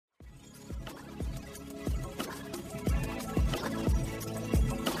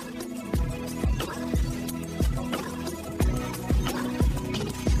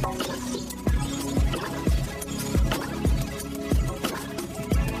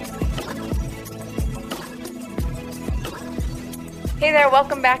Hey there,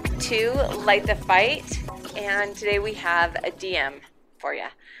 welcome back to Light the Fight, and today we have a DM for you.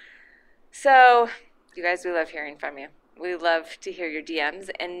 So, you guys, we love hearing from you. We love to hear your DMs,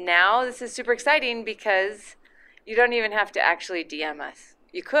 and now this is super exciting because you don't even have to actually DM us.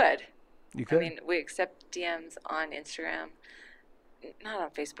 You could. You could. I mean, we accept DMs on Instagram, not on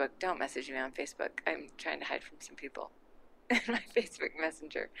Facebook. Don't message me on Facebook. I'm trying to hide from some people in my Facebook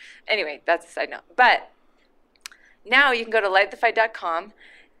Messenger. Anyway, that's a side note. But now you can go to lightthefight.com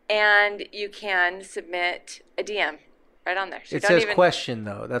and you can submit a DM right on there. So it says question,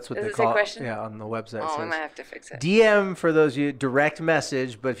 though. That's what Does they it say call question? it. Yeah, on the website. Oh, it we says might have to fix it. DM for those of you, direct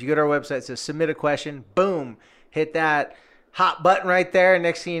message. But if you go to our website, it says submit a question. Boom. Hit that hot button right there. And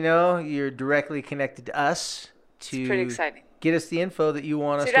next thing you know, you're directly connected to us to It's pretty exciting. Get us the info that you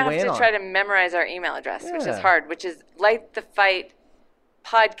want So us you don't to weigh in have on. to try to memorize our email address, which is Yeah. hard, which is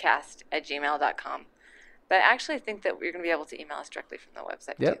lightthefightpodcast@gmail.com. But I actually think that we're going to be able to email us directly from the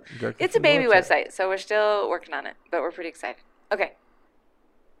website, Yep, too. directly It's a from the baby website. website, so we're still working on it, but we're pretty excited. Okay.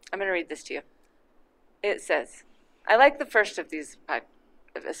 I'm going to read this to you. It says, I like the first of these,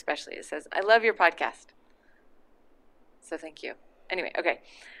 especially. It says, I love your podcast. So thank you. Anyway, okay.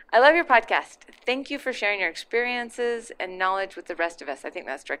 I love your podcast. Thank you for sharing your experiences and knowledge with the rest of us. I think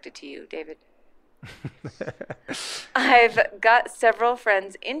that's directed to you, David. I've got several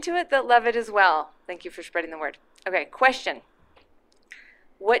friends into it that love it as well. Thank you for spreading the word. Okay, question.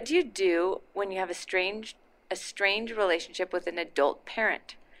 What do you do when you have a strained relationship with an adult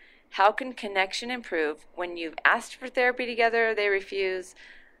parent? How can connection improve when you've asked for therapy together, they refuse?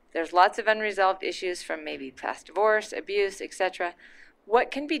 There's lots of unresolved issues from maybe past divorce, abuse, etc. What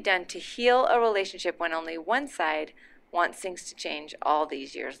can be done to heal a relationship when only one side wants things to change all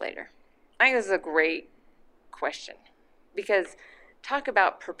these years later? I think this is a great question because talk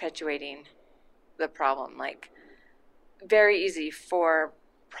about perpetuating the problem. Like, very easy for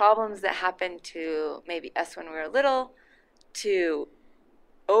problems that happened to maybe us when we were little to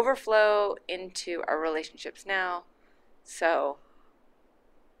overflow into our relationships now. So,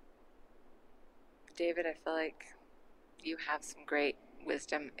 David, I feel like you have some great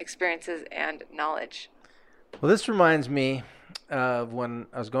wisdom, experiences, and knowledge. Well, this reminds me of when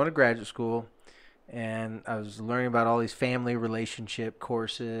I was going to graduate school and I was learning about all these family relationship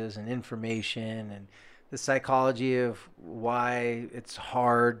courses and information and the psychology of why it's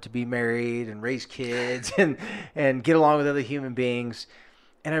hard to be married and raise kids and get along with other human beings.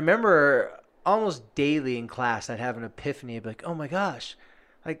 And I remember almost daily in class, I'd have an epiphany. I'd be like, oh my gosh,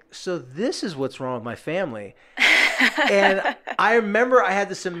 like, so this is what's wrong with my family. And I remember I had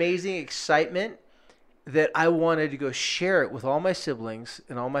this amazing excitement that I wanted to go share it with all my siblings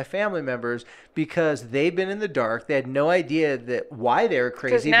and all my family members because they've been in the dark. They had no idea that why they were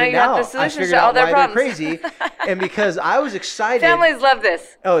crazy. Now but you got now the I solutions figured to all out their why problems. they're crazy. And because I was excited. Families love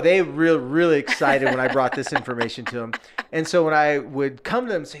this. Oh, they were really excited when I brought this information to them. And so when I would come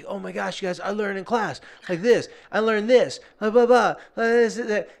to them and say, oh my gosh, you guys, I learned in class like this. I learned this, blah, blah, blah, this,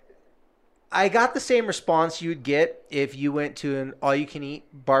 that. I got the same response you'd get if you went to an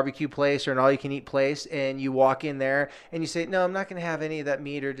all-you-can-eat barbecue place or an all-you-can-eat place and you walk in there and you say, no, I'm not going to have any of that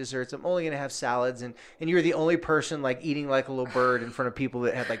meat or desserts. I'm only going to have salads. And you're the only person like eating like a little bird in front of people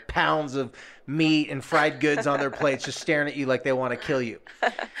that had like pounds of meat and fried goods on their plates just staring at you like they want to kill you.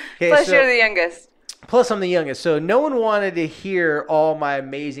 Okay, Plus, you're the youngest. Plus, I'm the youngest. So no one wanted to hear all my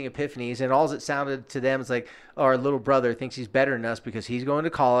amazing epiphanies. And all it sounded to them is like, oh, our little brother thinks he's better than us because he's going to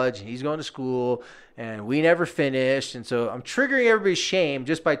college and he's going to school and we never finished. And so I'm triggering everybody's shame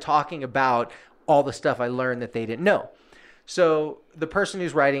just by talking about all the stuff I learned that they didn't know. So the person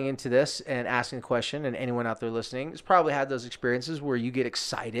who's writing into this and asking the question, and anyone out there listening, has probably had those experiences where you get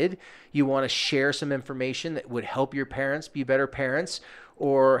excited. You want to share some information that would help your parents be better parents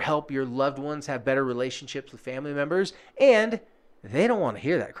or help your loved ones have better relationships with family members, and they don't want to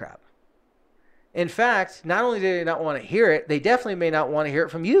hear that crap. In fact, not only do they not want to hear it, they definitely may not want to hear it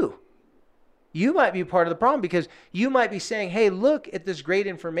from you. You might be part of the problem because you might be saying, hey, look at this great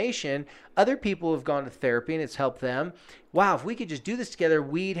information. Other people have gone to therapy and it's helped them. Wow, if we could just do this together,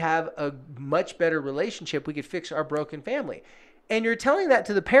 we'd have a much better relationship. We could fix our broken family. And you're telling that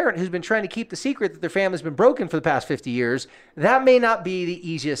to the parent who's been trying to keep the secret that their family's been broken for the past 50 years. That may not be the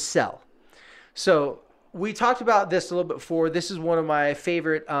easiest sell. So we talked about this a little bit before. This is one of my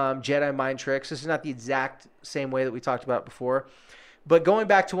favorite Jedi mind tricks. This is not the exact same way that we talked about before. But going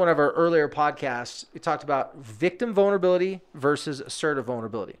back to one of our earlier podcasts, we talked about victim vulnerability versus assertive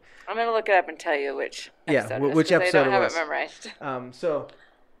vulnerability. I'm going to look it up and tell you which episode it is, which 'cause episode I don't it have was. it memorized.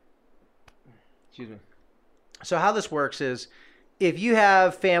 Excuse me. So how this works is if you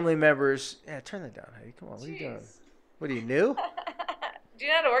have family members, turn that down, Heidi. Come on, what are you doing? What are you new? Do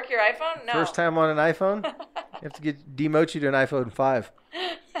you know how to work your iPhone? No. First time on an iPhone? You have to demote you to an iPhone 5.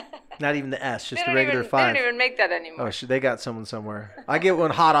 Not even the S, just the regular 5. They don't even make that anymore. Oh, they got someone somewhere. I get one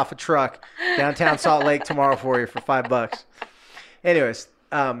hot off a truck downtown Salt Lake tomorrow for you for $5. Anyways,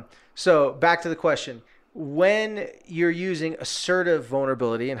 so back to the question. When you're using assertive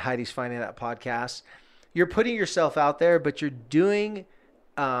vulnerability, and Heidi's finding that podcast, you're putting yourself out there, but you're doing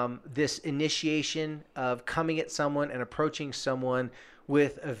this initiation of coming at someone and approaching someone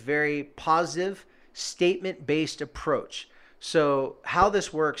with a very positive, statement-based approach. So how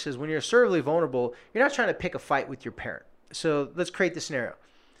this works is when you're assertively vulnerable, you're not trying to pick a fight with your parent. So let's create the scenario.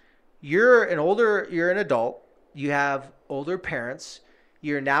 You're an adult, you have older parents,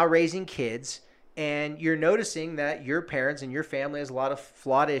 you're now raising kids, and you're noticing that your parents and your family has a lot of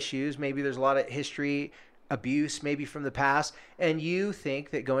flawed issues. Maybe there's a lot of history, abuse, maybe from the past, and you think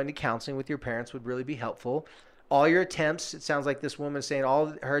that going to counseling with your parents would really be helpful. All your attempts, it sounds like this woman saying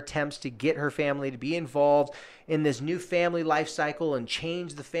all her attempts to get her family to be involved in this new family life cycle and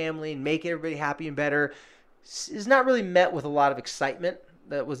change the family and make everybody happy and better is not really met with a lot of excitement.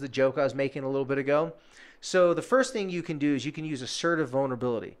 That was the joke I was making a little bit ago. So the first thing you can do is you can use assertive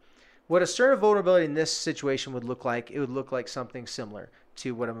vulnerability. What assertive vulnerability in this situation would look like, it would look like something similar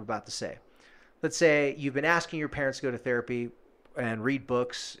to what I'm about to say. Let's say you've been asking your parents to go to therapy and read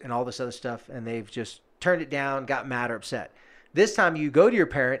books and all this other stuff, and they've just turned it down, got mad or upset. This time you go to your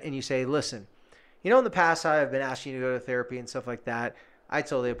parent and you say, listen, in the past I've been asking you to go to therapy and stuff like that. I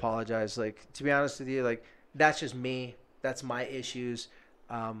totally apologize. To be honest with you, that's just me. That's my issues.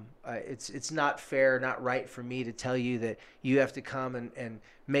 It's not fair, not right for me to tell you that you have to come and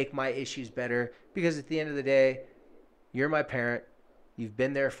make my issues better, because at the end of the day, you're my parent. You've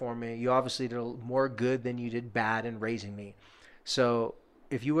been there for me. You obviously did more good than you did bad in raising me. So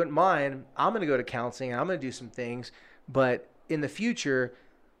if you wouldn't mind, I'm going to go to counseling. I'm going to do some things. But in the future,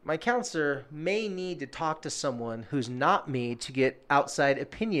 my counselor may need to talk to someone who's not me to get outside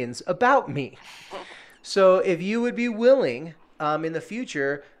opinions about me. So if you would be willing in the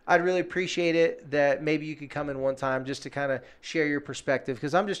future, I'd really appreciate it that maybe you could come in one time just to kind of share your perspective,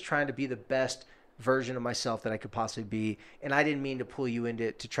 because I'm just trying to be the best version of myself that I could possibly be. And I didn't mean to pull you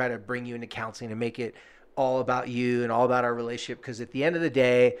into to try to bring you into counseling and make it all about you and all about our relationship, because at the end of the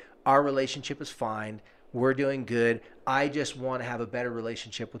day, our relationship is fine. We're doing good. I just want to have a better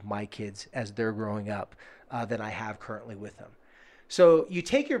relationship with my kids as they're growing up than I have currently with them. So you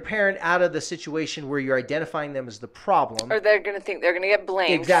take your parent out of the situation where you're identifying them as the problem. Or they're going to think they're going to get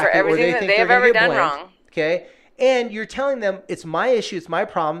blamed exactly, for everything that they have ever done wrong. Okay. And you're telling them it's my issue, it's my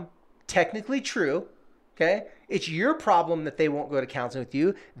problem. Technically true. Okay. It's your problem that they won't go to counseling with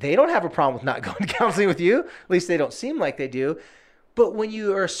you. They don't have a problem with not going to counseling with you. At least they don't seem like they do. But when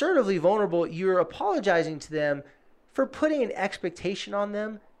you are assertively vulnerable, you're apologizing to them for putting an expectation on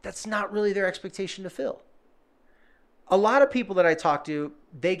them that's not really their expectation to fill. A lot of people that I talk to,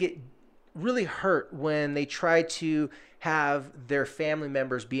 they get really hurt when they try to have their family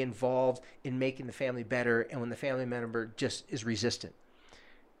members be involved in making the family better, and when the family member just is resistant.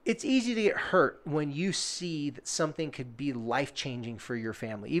 It's easy to get hurt when you see that something could be life-changing for your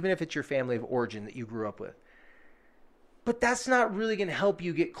family, even if it's your family of origin that you grew up with. But that's not really going to help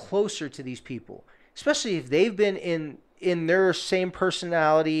you get closer to these people, especially if they've been in their same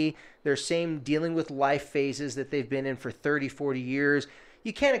personality, their same dealing with life phases that they've been in for 30, 40 years.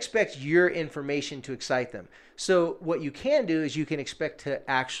 You can't expect your information to excite them. So what you can do is you can expect to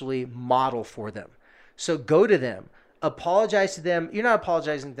actually model for them. So go to them. Apologize to them. You're not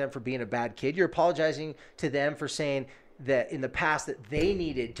apologizing to them for being a bad kid. You're apologizing to them for saying that in the past that they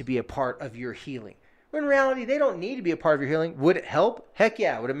needed to be a part of your healing. When in reality, they don't need to be a part of your healing. Would it help? Heck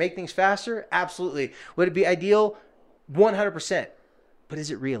yeah. Would it make things faster? Absolutely. Would it be ideal? 100%. But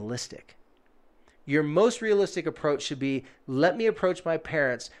is it realistic? Your most realistic approach should be, let me approach my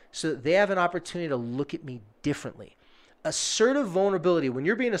parents so that they have an opportunity to look at me differently. Assertive vulnerability. When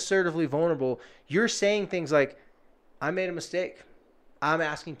you're being assertively vulnerable, you're saying things like, I made a mistake. I'm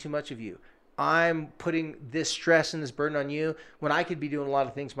asking too much of you. I'm putting this stress and this burden on you when I could be doing a lot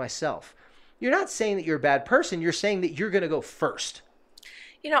of things myself. You're not saying that you're a bad person. You're saying that you're going to go first.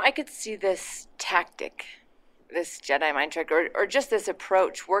 I could see this tactic, this Jedi mind trick, or just this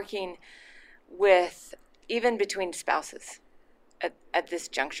approach working with even between spouses at this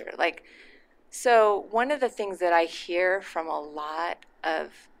juncture. So one of the things that I hear from a lot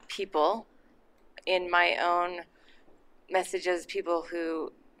of people in my own messages, people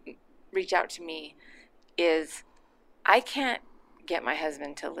who reach out to me, is I can't get my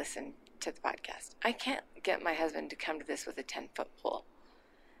husband to listen to the podcast. I can't get my husband to come to this with a 10-foot pole.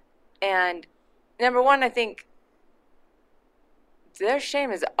 And number one, I think their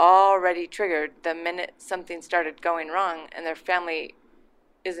shame is already triggered the minute something started going wrong and their family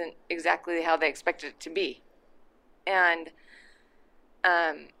isn't exactly how they expected it to be. And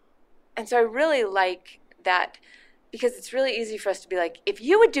so I really like that, because it's really easy for us to be like, if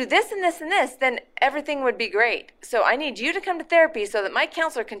you would do this and this and this, then everything would be great. So I need you to come to therapy so that my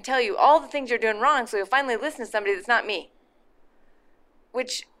counselor can tell you all the things you're doing wrong, so you'll finally listen to somebody that's not me.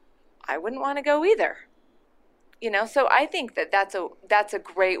 Which I wouldn't want to go either. So I think that that's a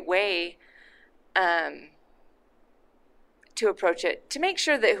great way to approach it, to make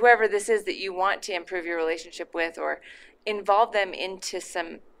sure that whoever this is that you want to improve your relationship with, or involve them into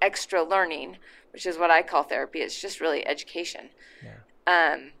some extra learning, which is what I call therapy. It's just really education.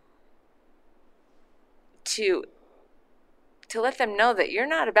 Yeah. To let them know that you're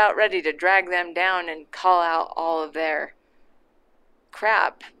not about ready to drag them down and call out all of their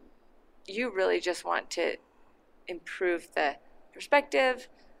crap. You really just want to improve the perspective.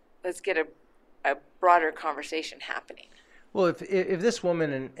 Let's get a broader conversation happening. Well, if this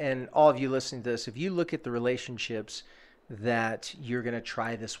woman and all of you listening to this, if you look at the relationships that you're going to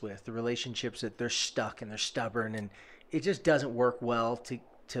try this with, the relationships that they're stuck and they're stubborn and it just doesn't work well, to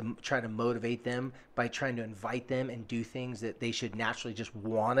try to motivate them by trying to invite them and do things that they should naturally just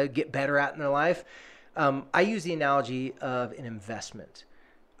want to get better at in their life. I use the analogy of an investment.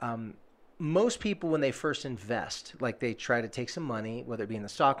 Most people, when they first invest, like they try to take some money, whether it be in the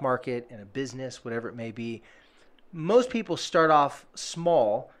stock market, in a business, whatever it may be, most people start off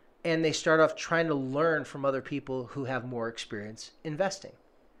small and they start off trying to learn from other people who have more experience investing.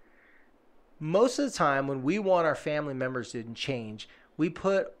 Most of the time when we want our family members to change, we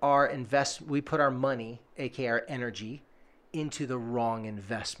put our money, aka our energy, into the wrong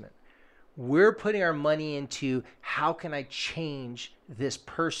investment. We're putting our money into how can I change this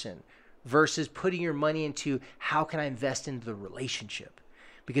person versus putting your money into how can I invest into the relationship.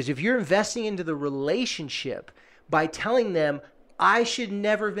 Because if you're investing into the relationship by telling them, I should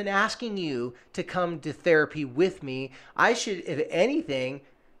never have been asking you to come to therapy with me. I should, if anything,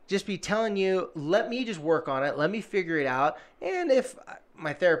 just be telling you, let me just work on it. Let me figure it out. And if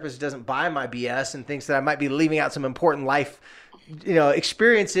my therapist doesn't buy my BS and thinks that I might be leaving out some important life,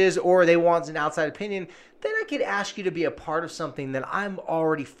 experiences, or they want an outside opinion, then I could ask you to be a part of something that I'm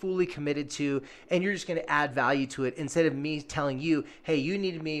already fully committed to, and you're just going to add value to it instead of me telling you, hey, you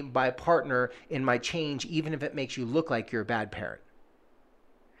need to be my partner in my change, even if it makes you look like you're a bad parent.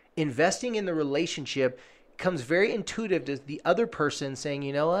 Investing in the relationship comes very intuitive to the other person saying,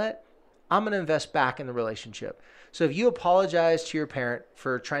 you know what? I'm going to invest back in the relationship. So if you apologize to your parent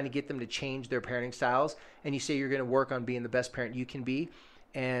for trying to get them to change their parenting styles, and you say you're going to work on being the best parent you can be,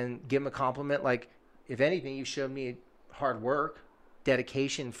 and give them a compliment like, if anything, you showed me hard work,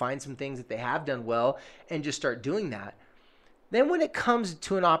 dedication, find some things that they have done well, and just start doing that. Then when it comes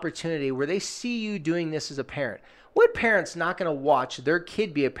to an opportunity where they see you doing this as a parent, what parent's not going to watch their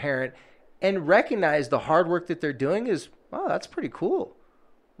kid be a parent and recognize the hard work that they're doing is, wow, that's pretty cool.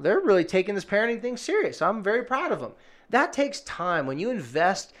 They're really taking this parenting thing serious. I'm very proud of them. That takes time. When you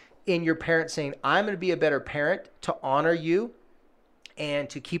invest in your parent saying, I'm going to be a better parent to honor you and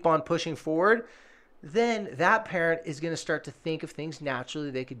to keep on pushing forward, then that parent is going to start to think of things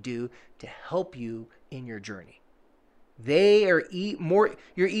naturally they could do to help you in your journey. They are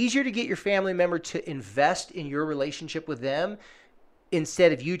you're easier to get your family member to invest in your relationship with them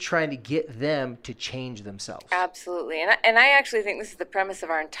instead of you trying to get them to change themselves. Absolutely. And I actually think this is the premise of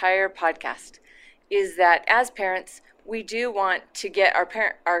our entire podcast, is that as parents, we do want to get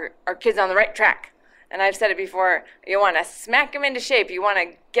our kids on the right track. And I've said it before, you want to smack them into shape. You want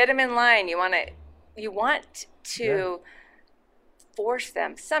to get them in line. You want to force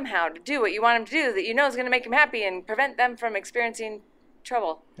them somehow to do what you want them to do that you know is going to make them happy and prevent them from experiencing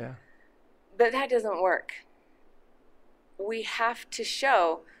trouble. Yeah. But that doesn't work. We have to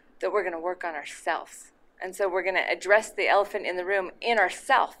show that we're going to work on ourselves. And so we're going to address the elephant in the room in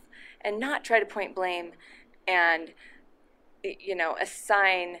ourselves and not try to point blame and,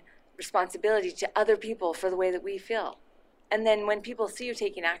 assign responsibility to other people for the way that we feel. And then when people see you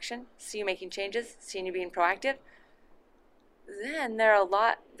taking action, see you making changes, see you being proactive, then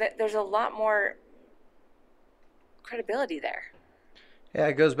there's a lot more credibility there. Yeah,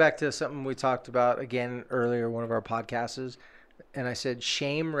 it goes back to something we talked about again earlier, one of our podcasts, and I said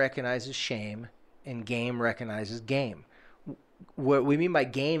shame recognizes shame and game recognizes game. What we mean by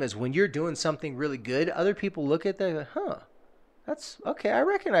game is when you're doing something really good, other people look at that and go, that's okay, I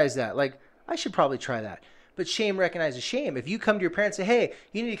recognize that. Like, I should probably try that. But shame recognizes shame. If you come to your parents and say, hey,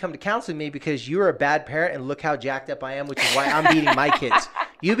 you need to come to counseling me because you're a bad parent and look how jacked up I am, which is why I'm beating my kids.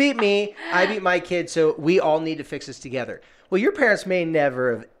 You beat me, I beat my kid, so we all need to fix this together. Well, your parents may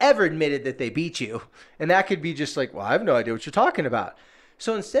never have ever admitted that they beat you. And that could be just like, well, I have no idea what you're talking about.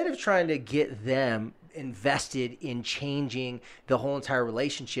 So instead of trying to get them invested in changing the whole entire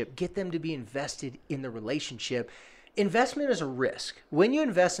relationship, get them to be invested in the relationship. Investment is a risk. When you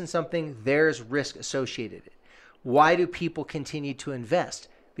invest in something, there's risk associated. Why do people continue to invest?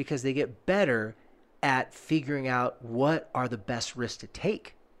 Because they get better at figuring out what are the best risks to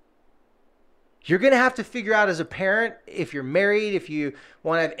take. You're going to have to figure out as a parent, if you're married, if you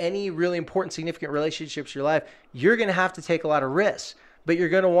want to have any really important, significant relationships in your life, you're going to have to take a lot of risks. But you're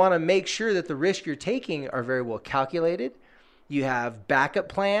going to want to make sure that the risks you're taking are very well calculated. You have backup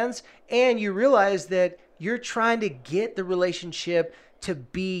plans, and you realize that you're trying to get the relationship to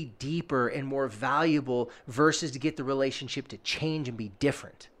be deeper and more valuable versus to get the relationship to change and be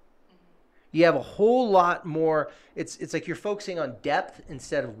different. You have a whole lot more. It's like you're focusing on depth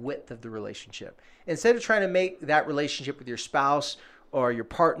instead of width of the relationship. Instead of trying to make that relationship with your spouse or your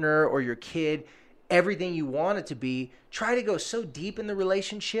partner or your kid everything you want it to be, try to go so deep in the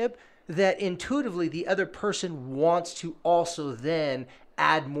relationship that intuitively the other person wants to also then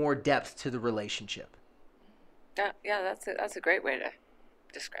add more depth to the relationship. Yeah, that's a great way to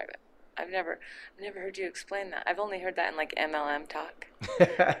describe it. I've never heard you explain that. I've only heard that in like MLM talk.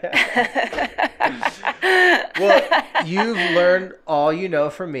 Well, you've learned all you know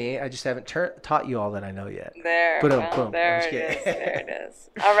from me. I just haven't taught you all that I know yet. There it is.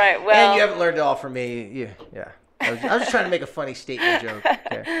 All right, well. And you haven't learned it all from me. Yeah. I was just trying to make a funny statement joke.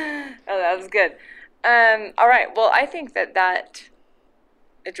 Okay. Oh, that was good. All right, well, I think that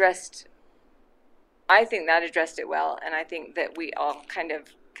addressed it well, and I think that we all kind of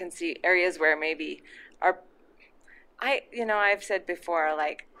can see areas where maybe I've said before,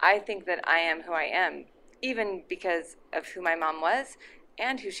 like, I think that I am who I am, even because of who my mom was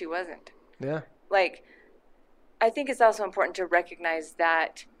and who she wasn't. Yeah. Like, I think it's also important to recognize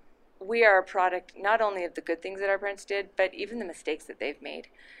that we are a product not only of the good things that our parents did, but even the mistakes that they've made.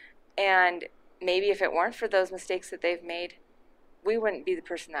 And maybe if it weren't for those mistakes that they've made, we wouldn't be the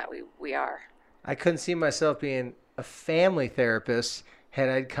person that we are. I couldn't see myself being a family therapist had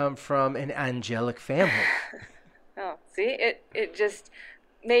I come from an angelic family. Oh, see? It just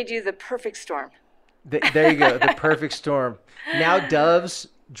made you the perfect storm. There you go, the perfect storm. Now doves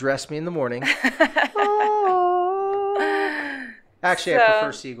dress me in the morning. Actually, I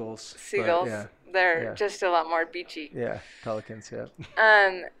prefer seagulls. Seagulls. Yeah. They're just a lot more beachy. Yeah, pelicans, yeah.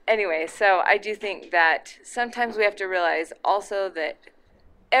 Anyway, so I do think that sometimes we have to realize also that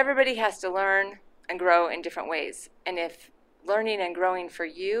everybody has to learn and grow in different ways. And if learning and growing for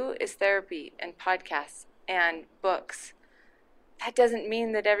you is therapy and podcasts and books, that doesn't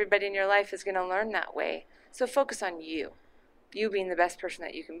mean that everybody in your life is going to learn that way. So focus on you being the best person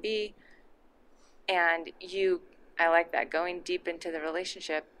that you can be, and I like that, going deep into the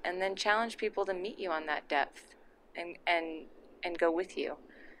relationship, and then challenge people to meet you on that depth and go with you,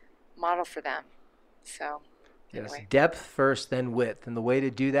 model for them. So yes, anyway. Depth first, then width. And the way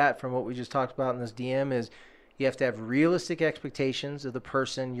to do that from what we just talked about in this DM is you have to have realistic expectations of the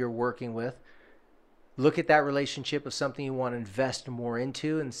person you're working with. Look at that relationship as something you want to invest more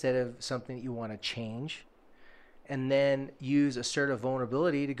into instead of something that you want to change. And then use assertive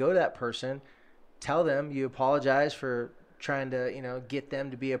vulnerability to go to that person. Tell them you apologize for trying to, get them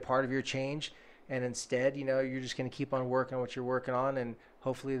to be a part of your change. And instead, you're just going to keep on working on what you're working on. And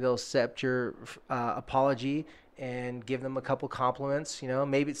hopefully they'll accept your apology and give them a couple compliments.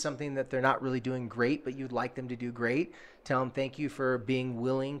 Maybe it's something that they're not really doing great, but you'd like them to do great. Tell them thank you for being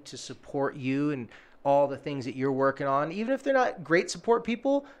willing to support you and all the things that you're working on. Even if they're not great support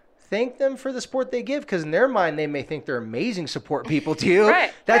people, thank them for the support they give, because in their mind, they may think they're amazing support people to you.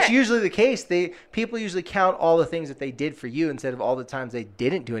 That's usually the case. People usually count all the things that they did for you instead of all the times they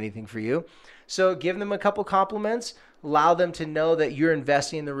didn't do anything for you. So give them a couple compliments, allow them to know that you're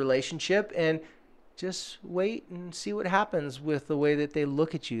investing in the relationship, and just wait and see what happens with the way that they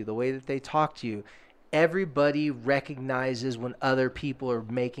look at you, the way that they talk to you. Everybody recognizes when other people are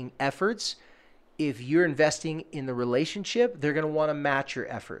making efforts. If you're investing in the relationship, they're going to want to match your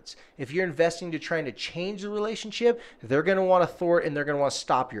efforts. If you're investing to trying to change the relationship, they're going to want to thwart and they're going to want to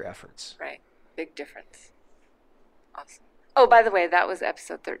stop your efforts. Right. Big difference. Awesome. Oh, by the way, that was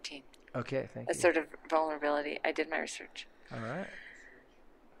episode 13. Okay, thank you. Assertive vulnerability. I did my research.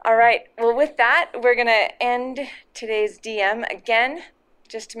 All right. Well, with that, we're going to end today's DM. Again,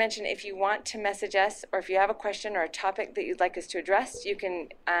 just to mention, if you want to message us or if you have a question or a topic that you'd like us to address, you can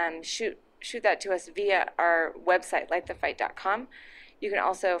shoot that to us via our website, lightthefight.com. You can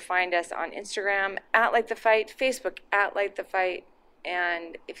also find us on Instagram @LightTheFight, Facebook @LightTheFight,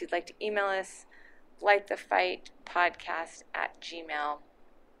 And if you'd like to email us,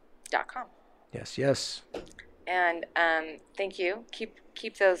 lightthefightpodcast@gmail.com. Yes. And thank you.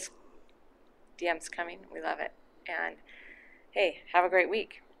 Keep those DMs coming. We love it. And hey, have a great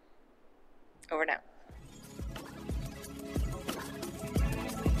week. Over now.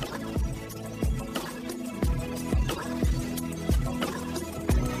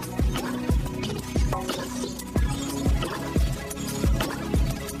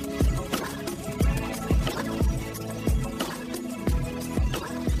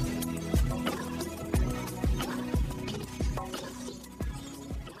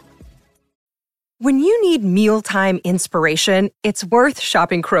 When you need mealtime inspiration, it's worth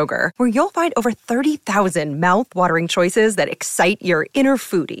shopping Kroger, where you'll find over 30,000 mouth-watering choices that excite your inner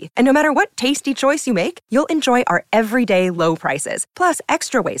foodie. And no matter what tasty choice you make, you'll enjoy our everyday low prices, plus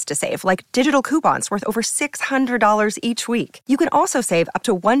extra ways to save, like digital coupons worth over $600 each week. You can also save up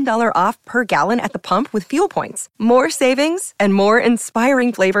to $1 off per gallon at the pump with fuel points. More savings and more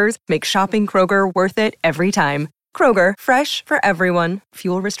inspiring flavors make shopping Kroger worth it every time. Kroger, fresh for everyone.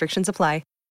 Fuel restrictions apply.